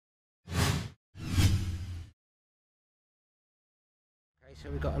So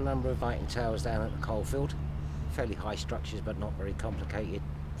we've got a number of lighting towers down at the coalfield, fairly high structures but not very complicated,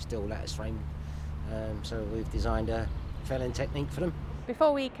 still lattice framed. So we've designed a felling technique for them.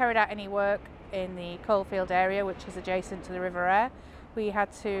 Before we carried out any work in the coalfield area, which is adjacent to the River Aire, we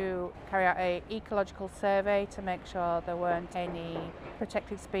had to carry out an ecological survey to make sure there weren't any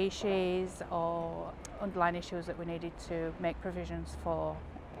protected species or underlying issues that we needed to make provisions for.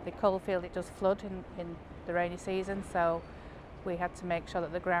 The coalfield, it does flood in the rainy season, so we had to make sure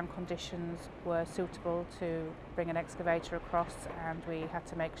that the ground conditions were suitable to bring an excavator across, and we had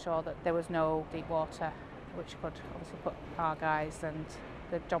to make sure that there was no deep water, which could obviously put our guys and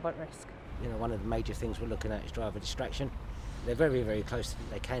the job at risk. You know, one of the major things we're looking at is driver distraction. They're very, very close.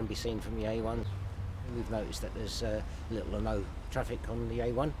 They can be seen from the A1. We've noticed that there's little or no traffic on the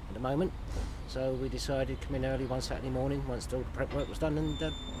A1 at the moment. So we decided to come in early one Saturday morning, once all the prep work was done, and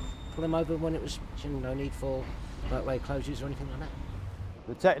pull them over when it was no need for motorway closures or anything like that.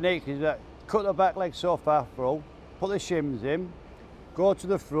 The technique is that cut the back legs so far through, put the shims in, go to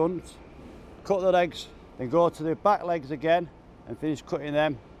the front, cut the legs, then go to the back legs again and finish cutting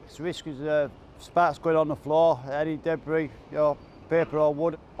them. It's risky sparks going on the floor, any debris, paper or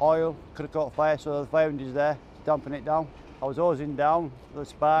wood, oil, could have caught fire, so the fire engine's there to dampen it down. I was hosing down the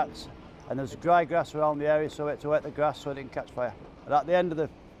sparks, and there's dry grass around the area, so we had to wet the grass so it didn't catch fire. And at the end of the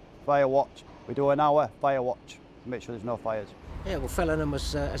fire watch, we do an hour fire watch to make sure there's no fires. Yeah, well, felling them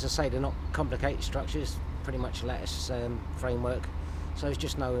was, as I say, they're not complicated structures, pretty much lattice framework. So it's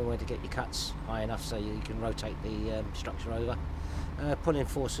just knowing where to get your cuts high enough so you can rotate the structure over. Pulling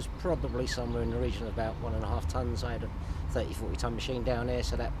force was probably somewhere in the region of about 1.5 tonnes. I had a 30-40 tonne machine down there,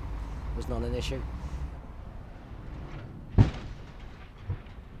 so that was not an issue.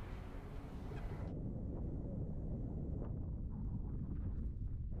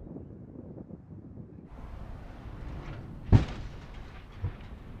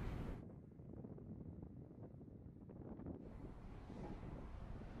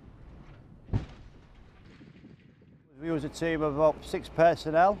 We use a team of about 6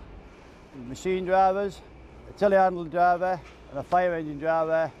 personnel, machine drivers, a telehandler driver and a fire engine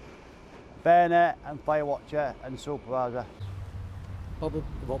driver, bayonet and fire watcher and supervisor.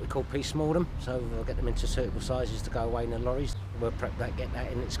 What we call piecemeal them, so we'll get them into suitable sizes to go away in the lorries. We'll prep that, get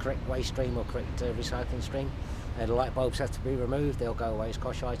that in its correct waste stream or correct recycling stream. The light bulbs have to be removed, they'll go away as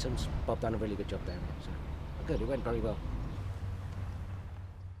cosh items. Bob done a really good job down there, so good, it went very well.